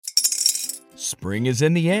Spring is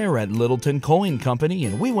in the air at Littleton Coin Company,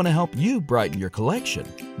 and we want to help you brighten your collection.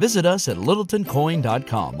 Visit us at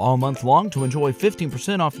littletoncoin.com all month long to enjoy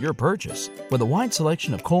 15% off your purchase. With a wide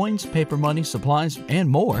selection of coins, paper money, supplies, and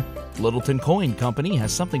more, Littleton Coin Company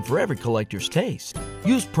has something for every collector's taste.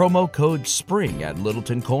 Use promo code SPRING at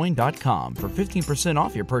littletoncoin.com for 15%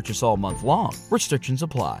 off your purchase all month long. Restrictions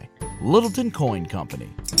apply. Littleton Coin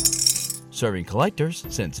Company. Serving collectors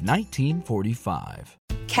since 1945.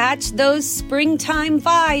 Catch those springtime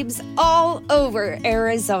vibes all over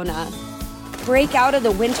Arizona. Break out of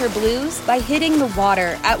the winter blues by hitting the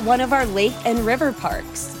water at one of our lake and river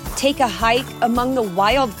parks. Take a hike among the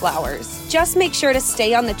wildflowers. Just make sure to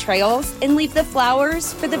stay on the trails and leave the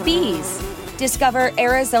flowers for the bees. Discover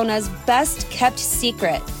Arizona's best kept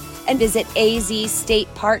secret and visit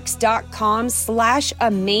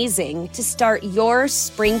azstateparks.com/amazing to start your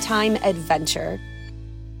springtime adventure.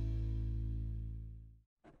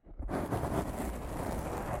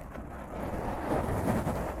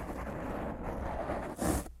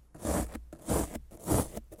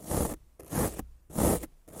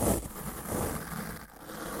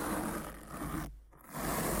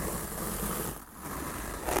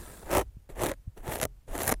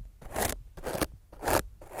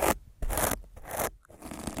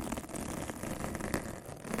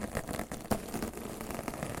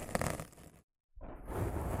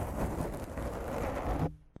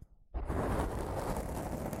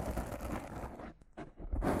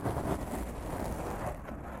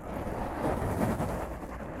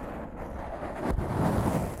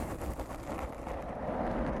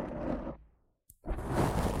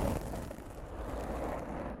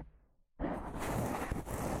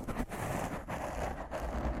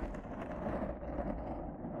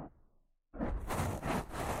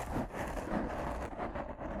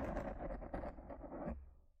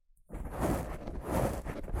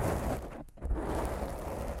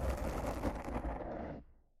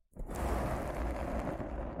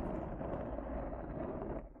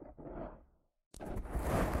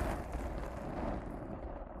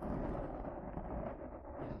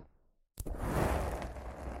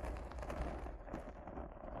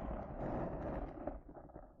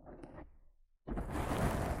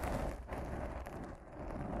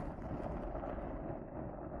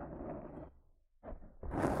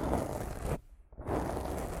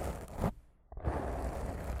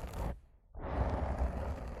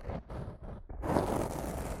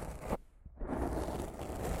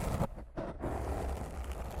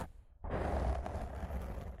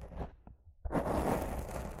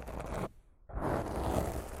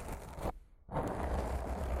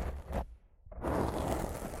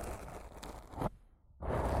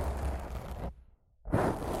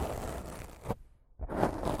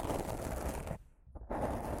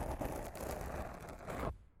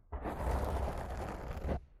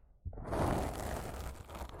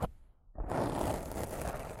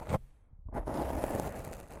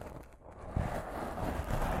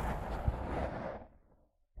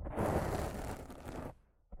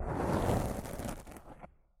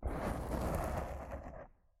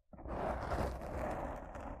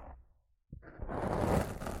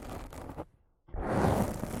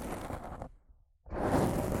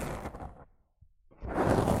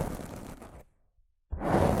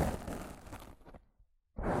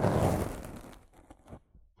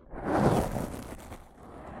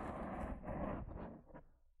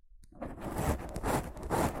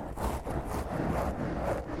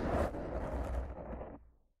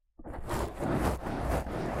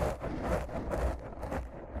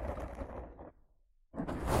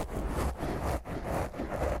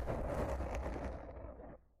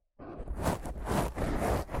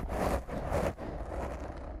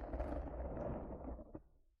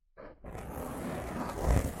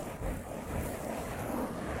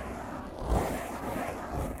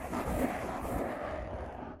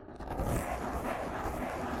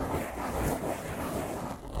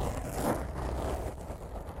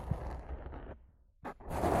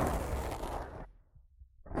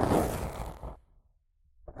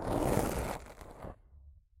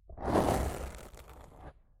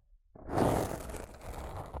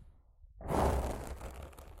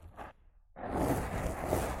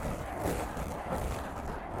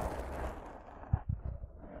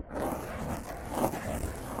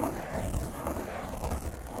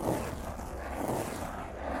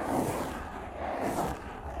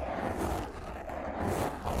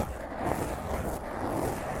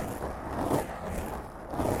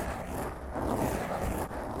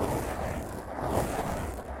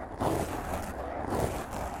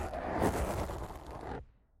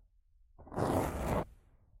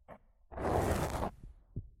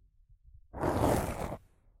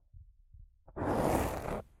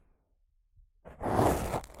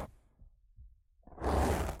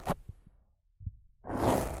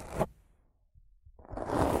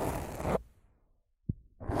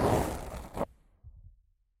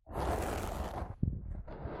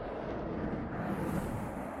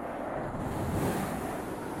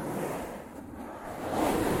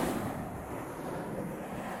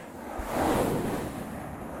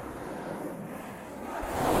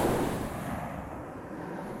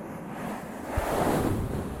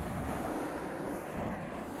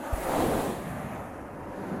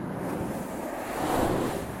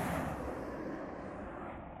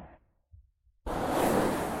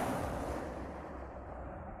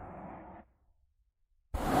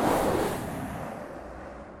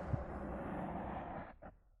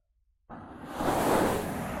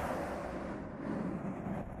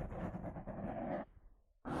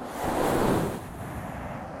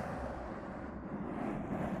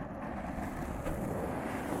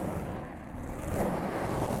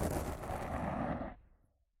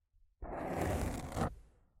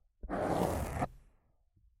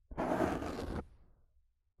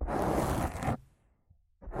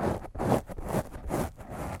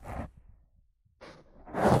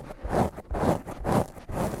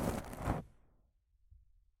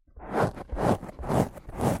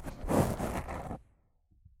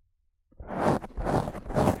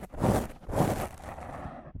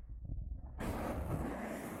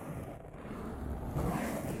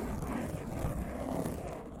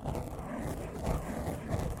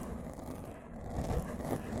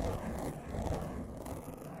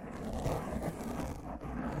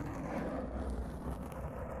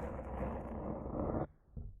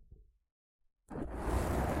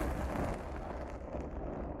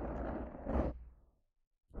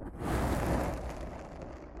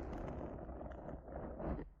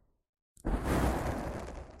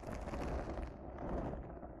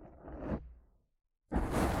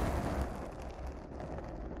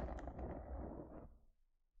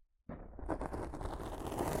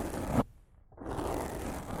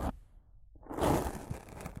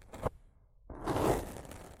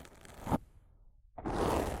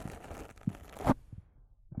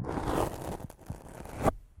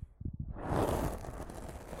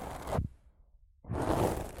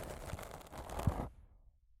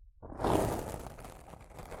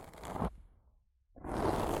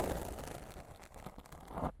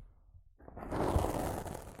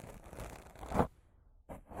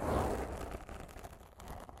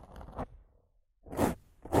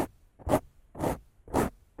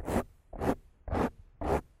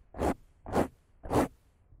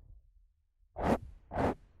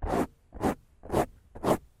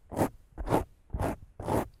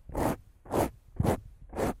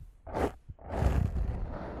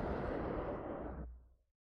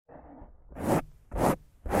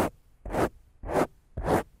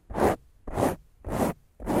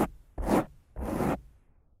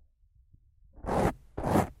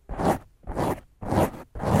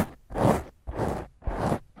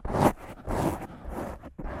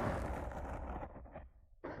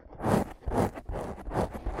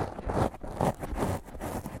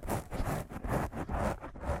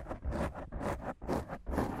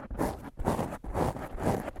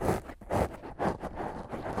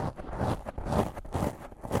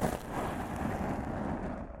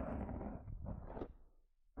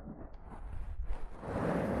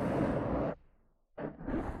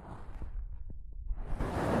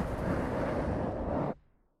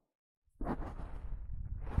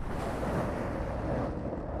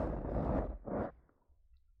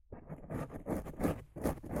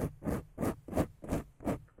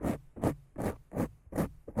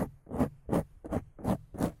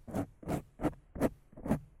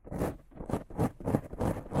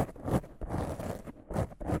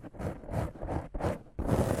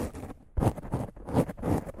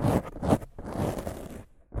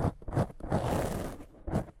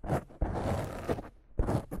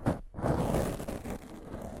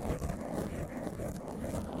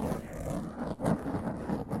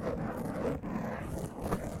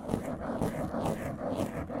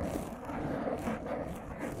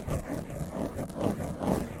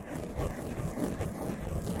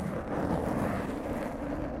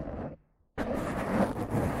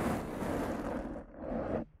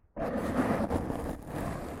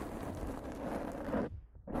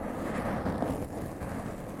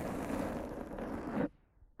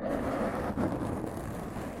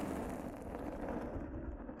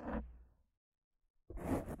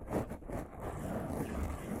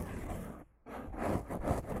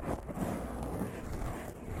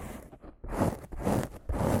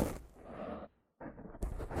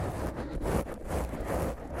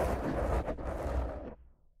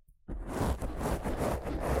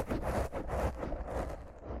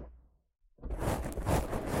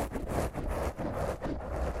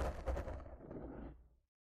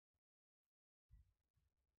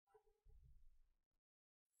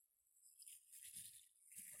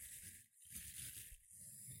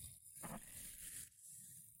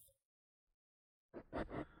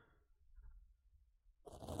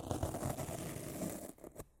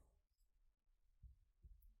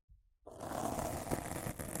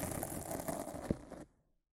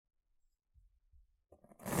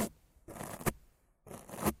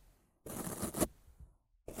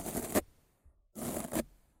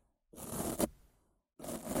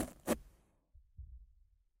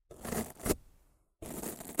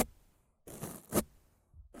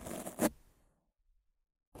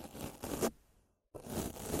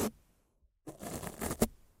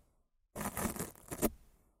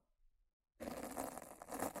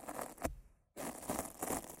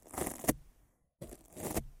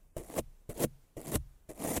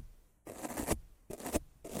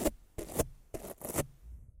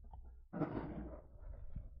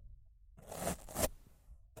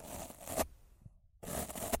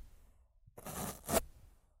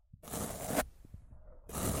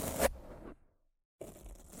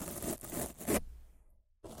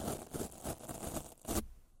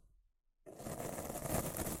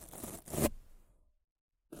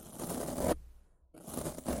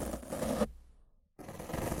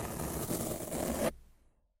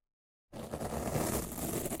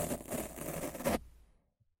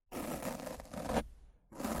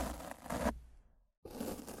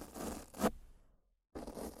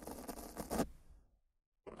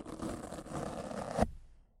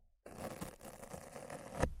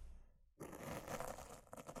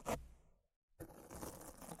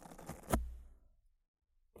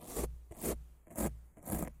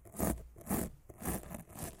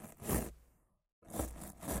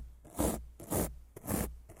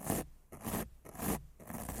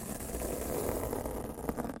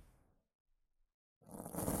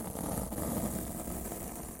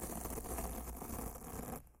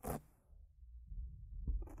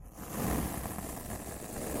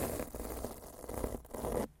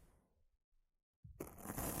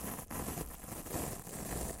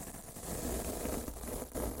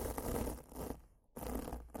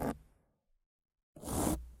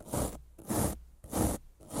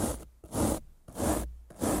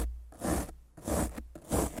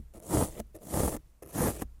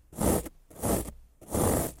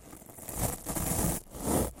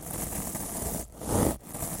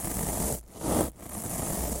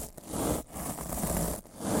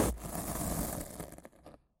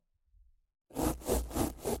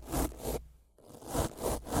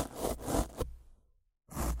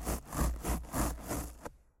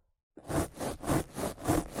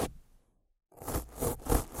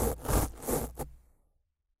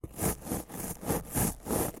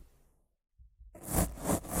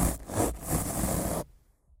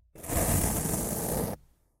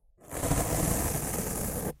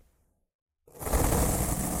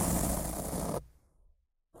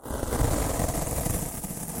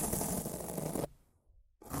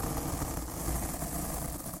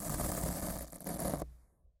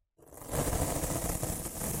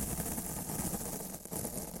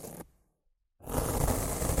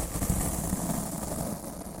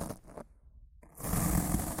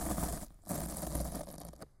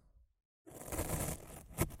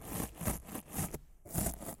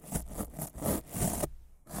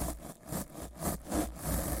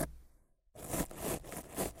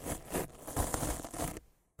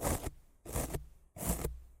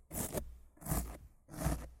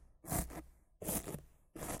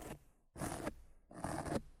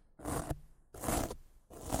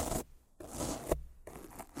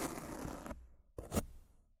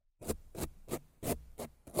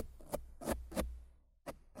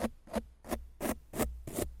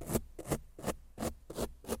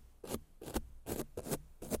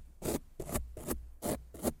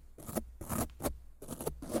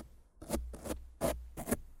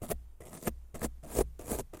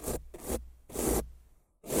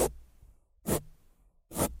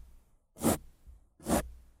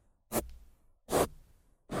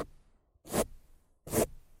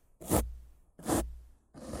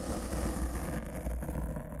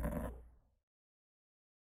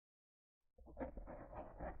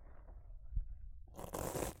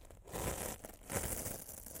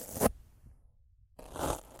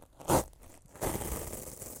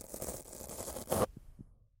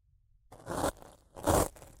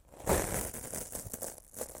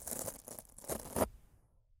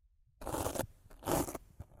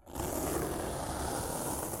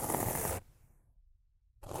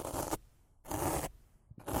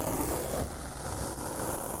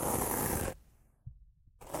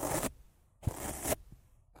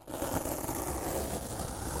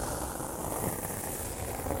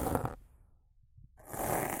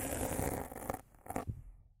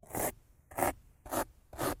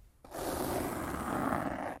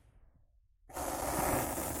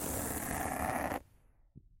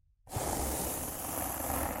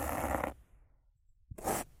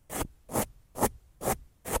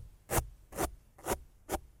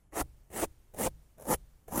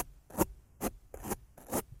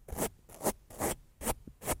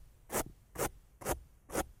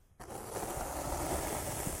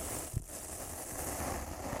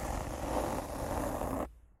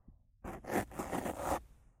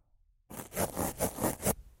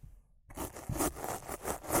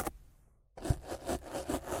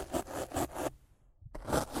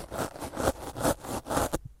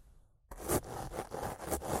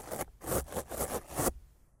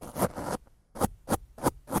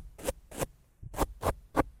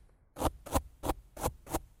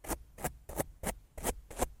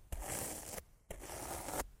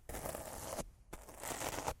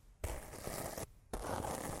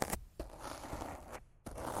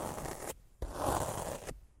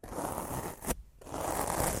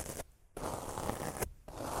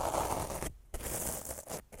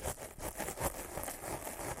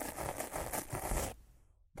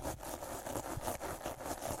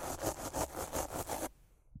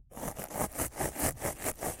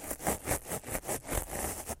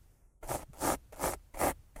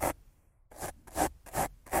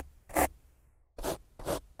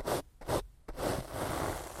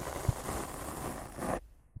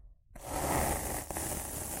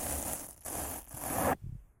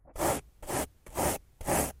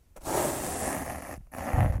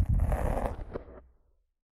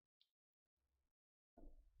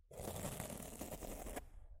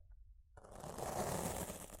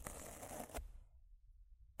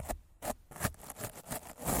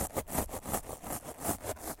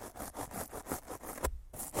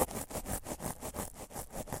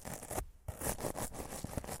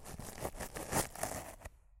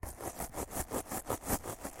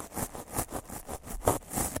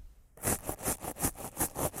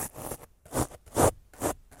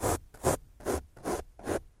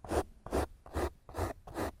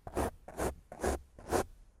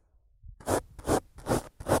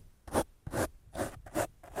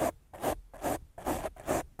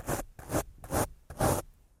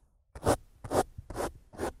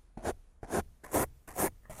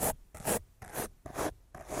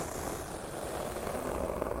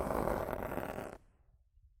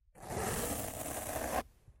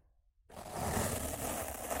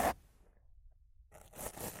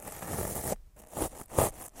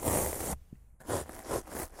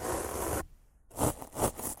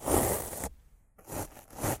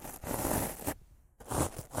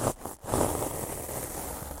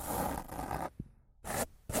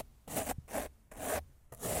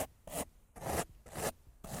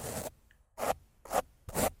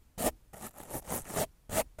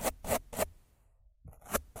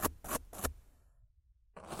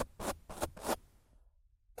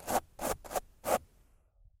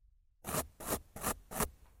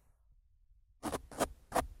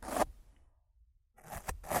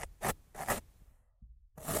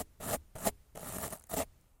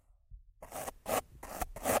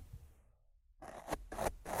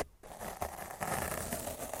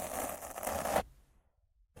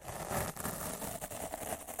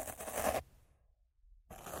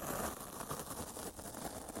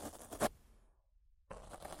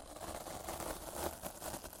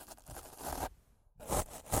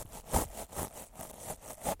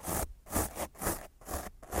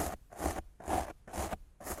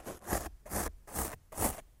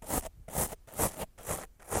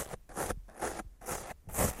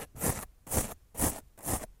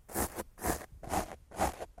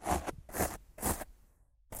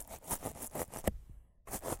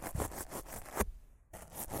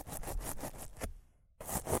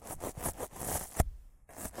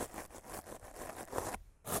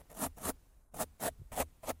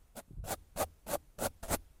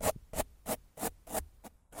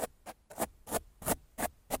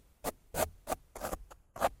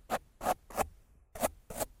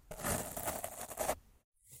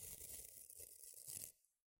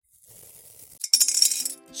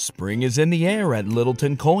 Spring is in the air at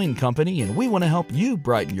Littleton Coin Company, and we want to help you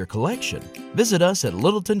brighten your collection. Visit us at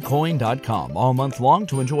littletoncoin.com all month long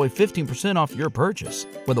to enjoy 15% off your purchase.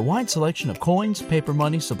 With a wide selection of coins, paper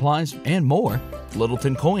money, supplies, and more,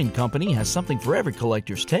 Littleton Coin Company has something for every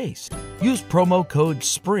collector's taste. Use promo code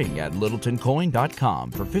SPRING at littletoncoin.com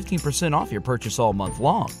for 15% off your purchase all month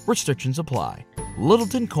long. Restrictions apply.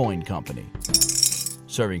 Littleton Coin Company.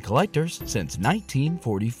 Serving collectors since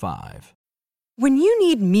 1945. When you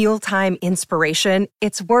need mealtime inspiration,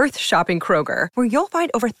 it's worth shopping Kroger, where you'll find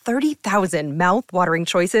over 30,000 mouth-watering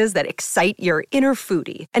choices that excite your inner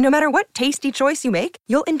foodie. And no matter what tasty choice you make,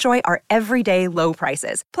 you'll enjoy our everyday low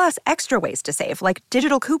prices, plus extra ways to save, like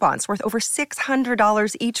digital coupons worth over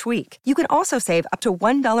 $600 each week. You can also save up to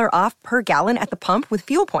 $1 off per gallon at the pump with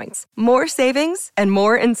fuel points. More savings and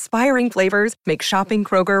more inspiring flavors make shopping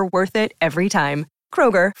Kroger worth it every time.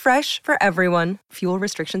 Kroger, fresh for everyone. Fuel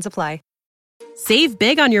restrictions apply. Save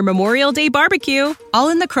big on your Memorial Day barbecue, all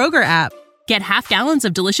in the Kroger app. Get half gallons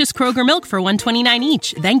of delicious Kroger milk for $1.29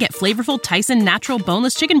 each. Then get flavorful Tyson natural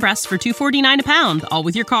boneless chicken breasts for $2.49 a pound, all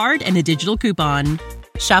with your card and a digital coupon.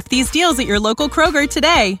 Shop these deals at your local Kroger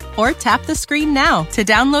today, or tap the screen now to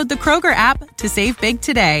download the Kroger app to save big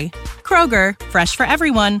today. Kroger, fresh for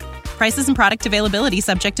everyone. Prices and product availability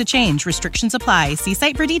subject to change. Restrictions apply. See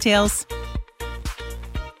site for details.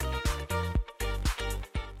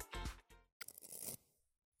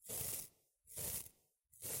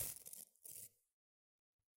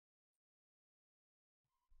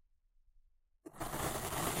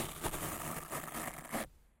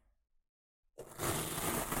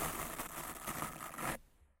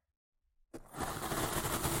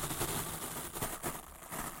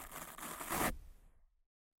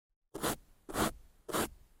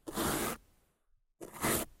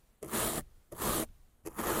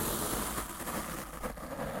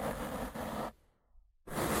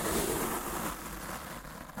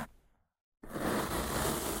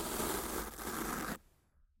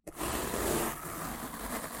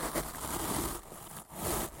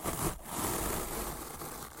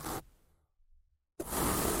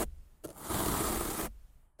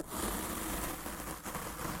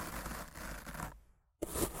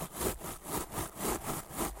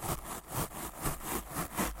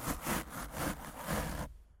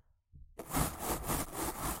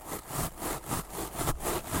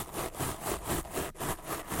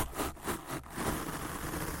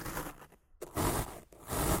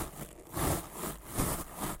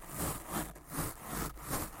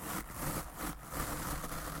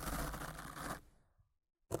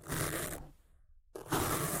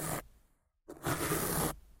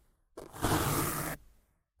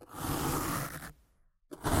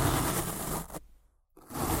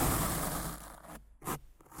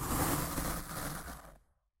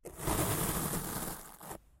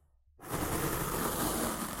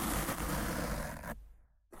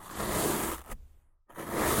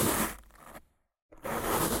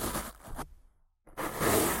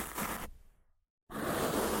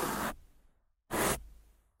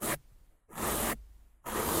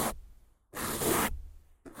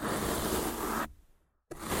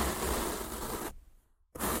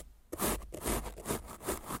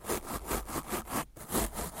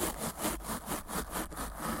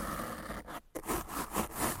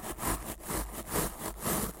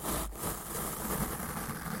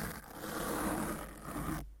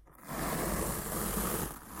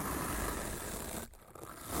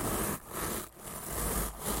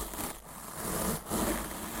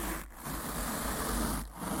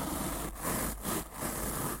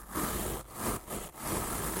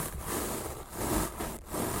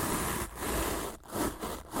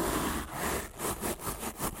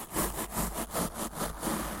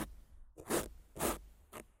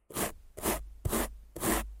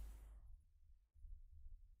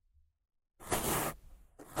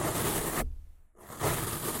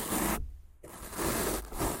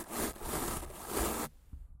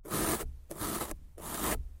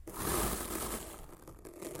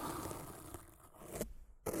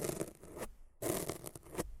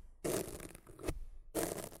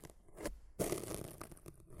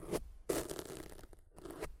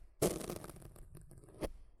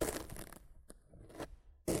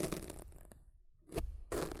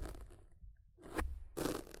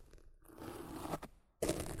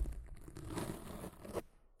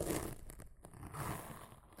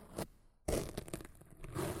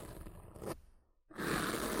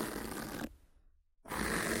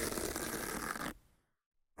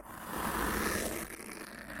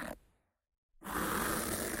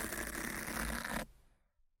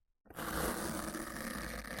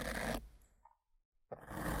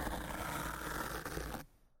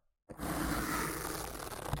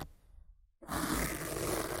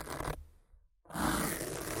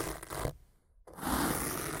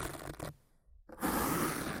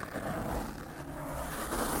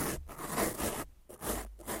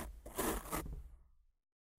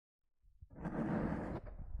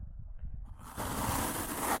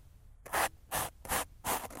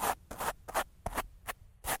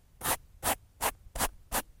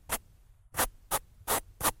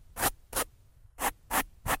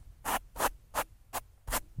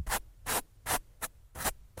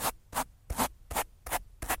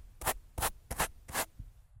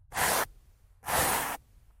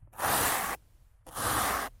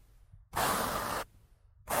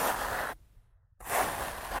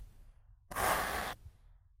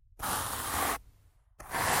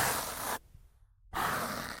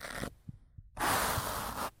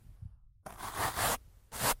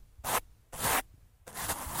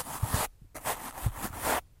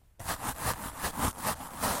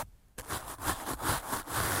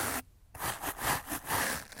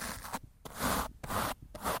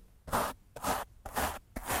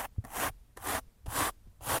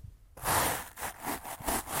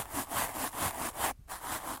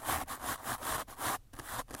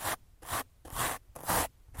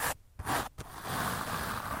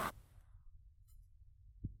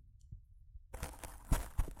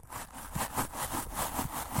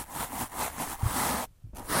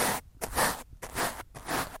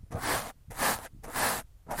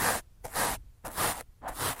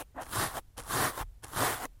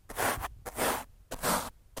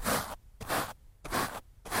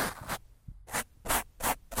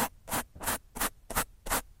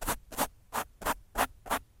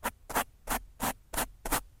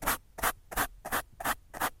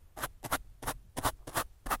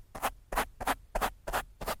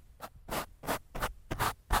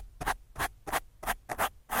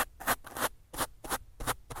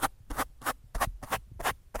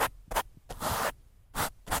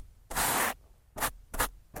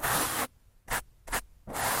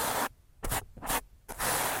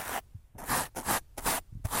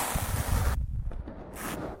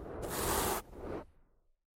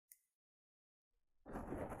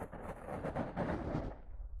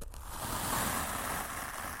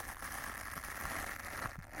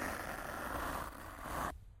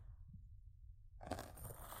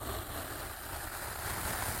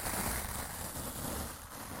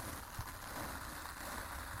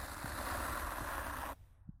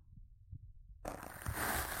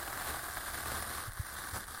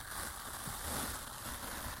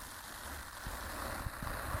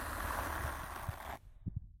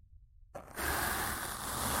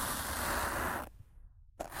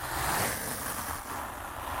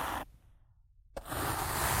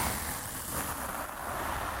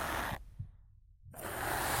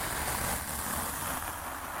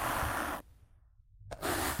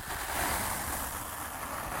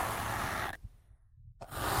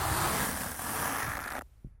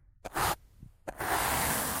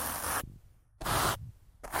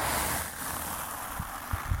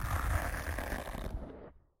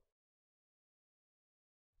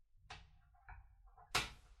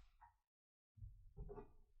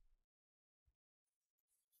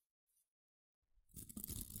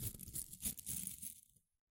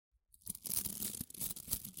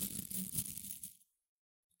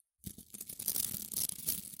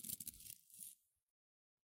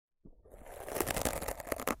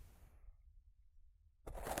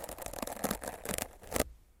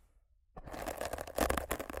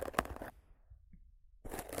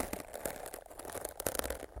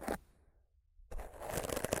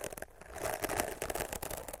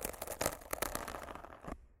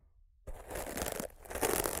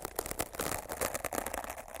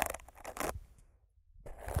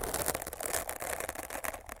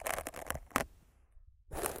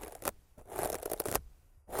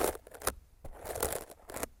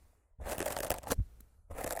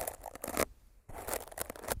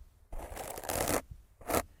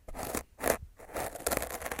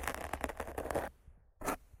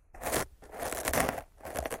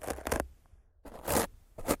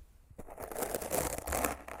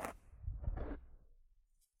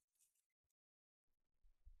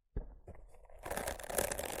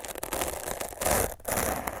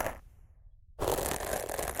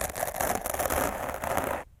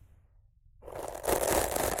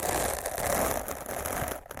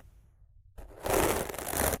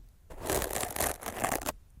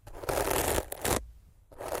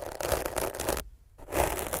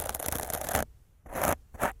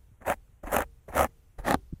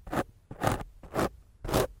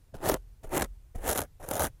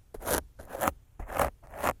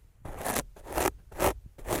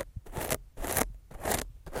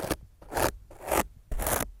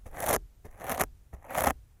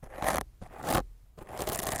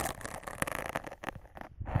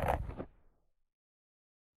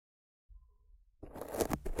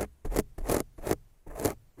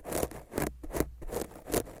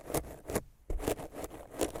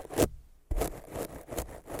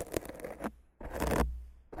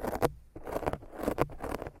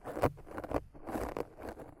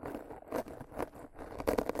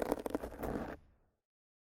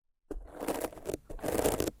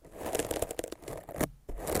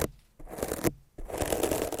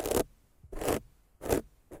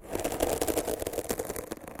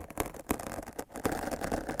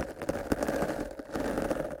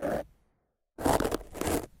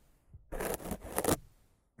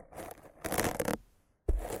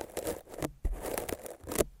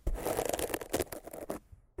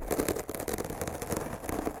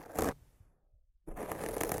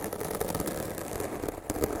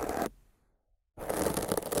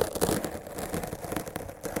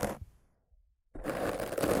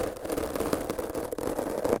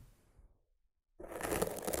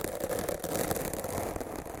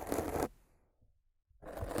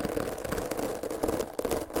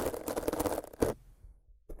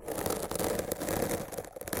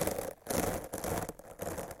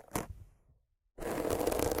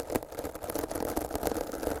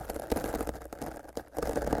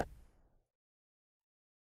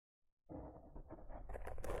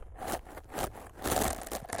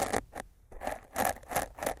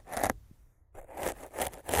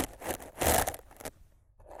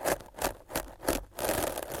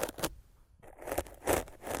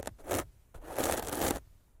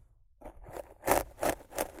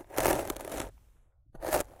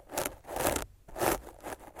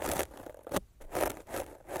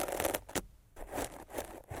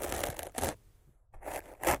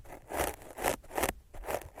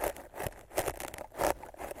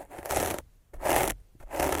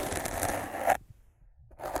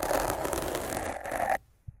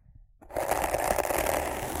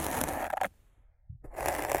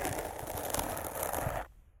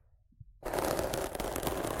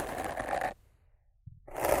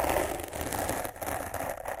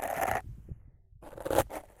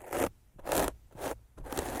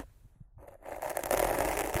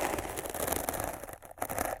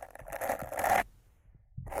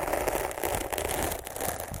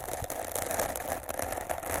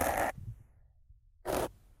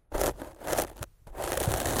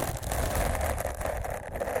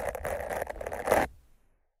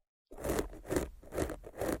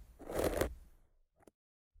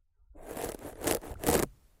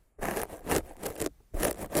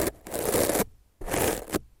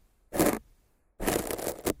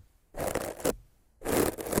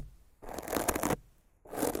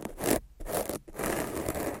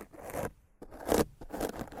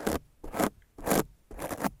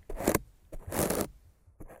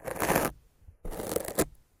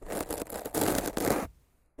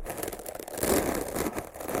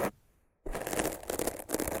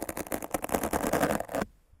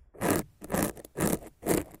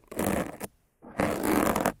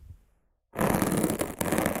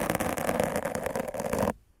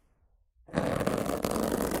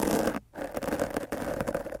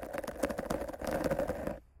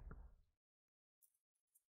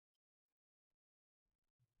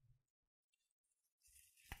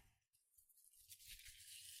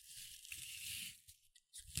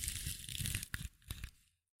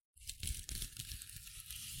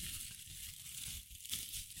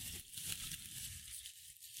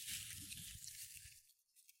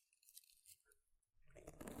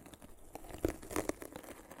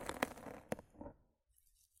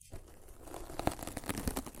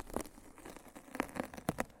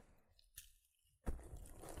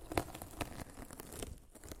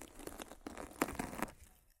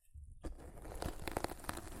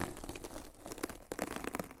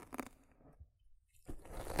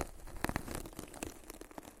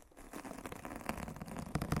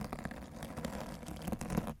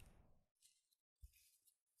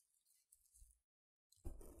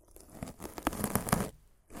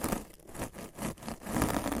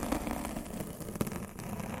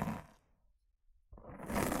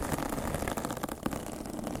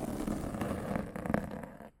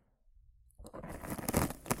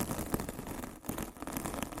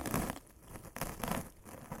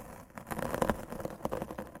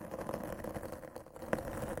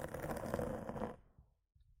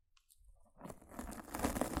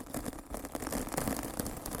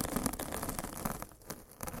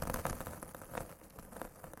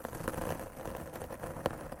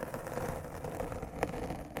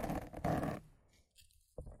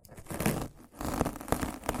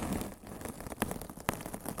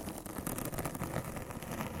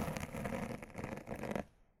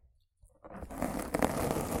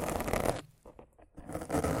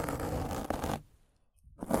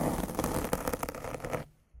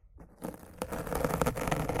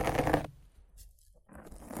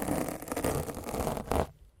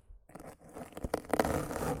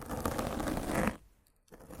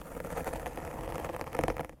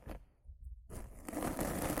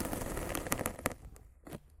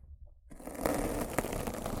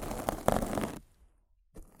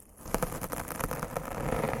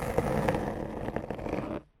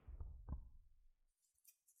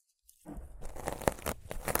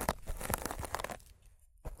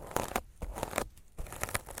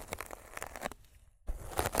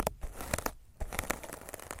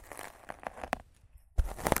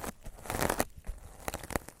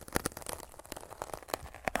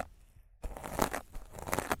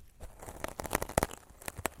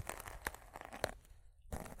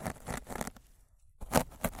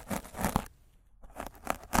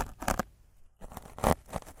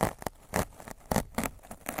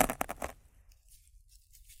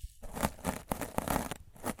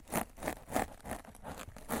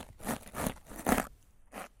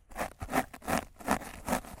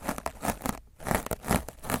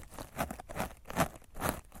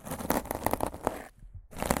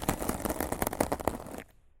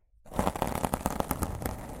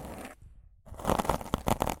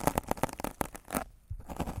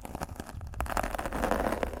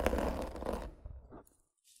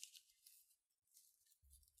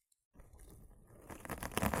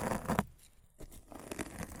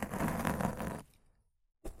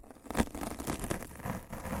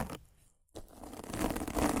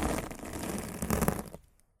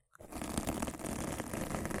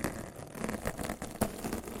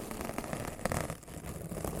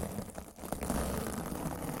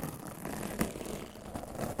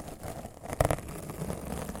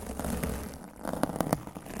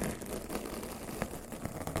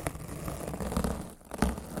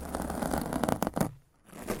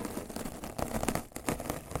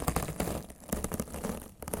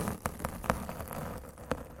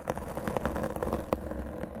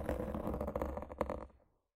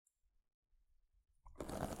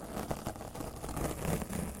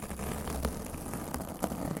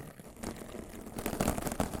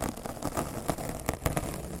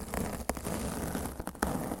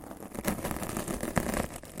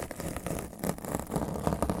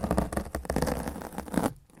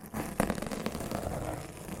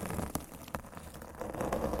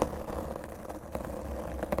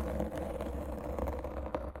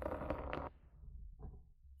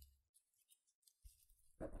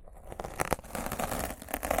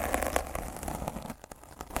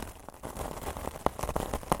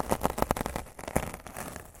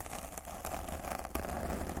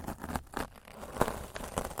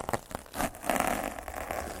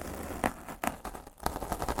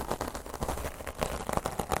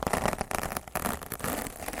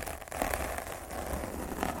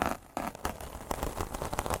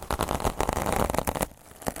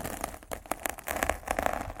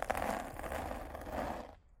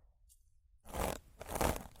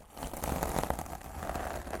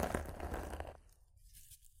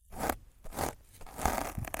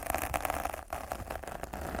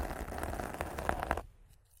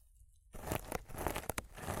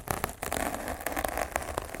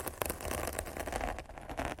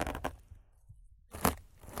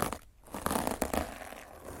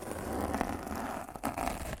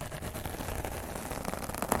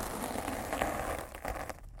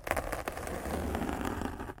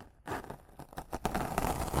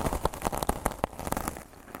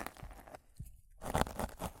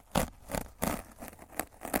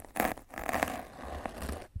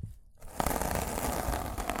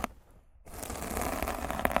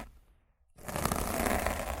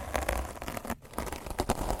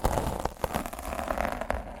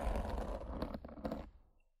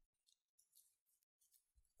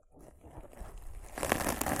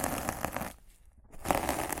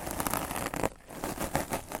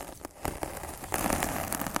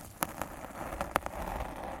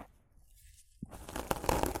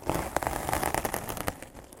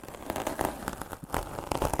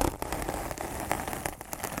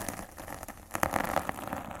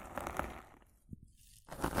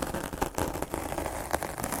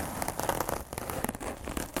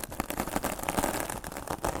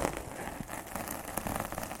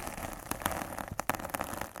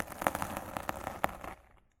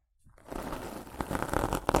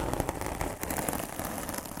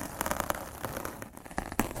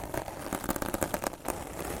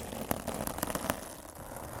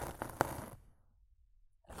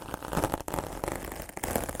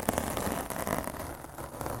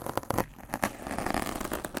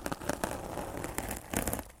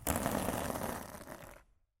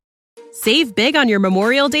 Save big on your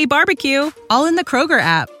Memorial Day barbecue, all in the Kroger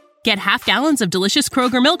app. Get half gallons of delicious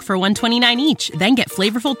Kroger milk for $1.29 each. Then get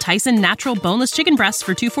flavorful Tyson natural boneless chicken breasts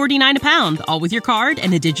for $2.49 a pound, all with your card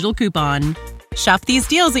and a digital coupon. Shop these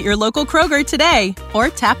deals at your local Kroger today, or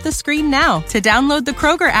tap the screen now to download the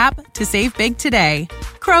Kroger app to save big today.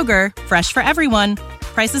 Kroger, fresh for everyone.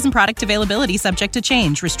 Prices and product availability subject to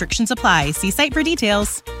change. Restrictions apply. See site for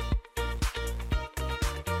details.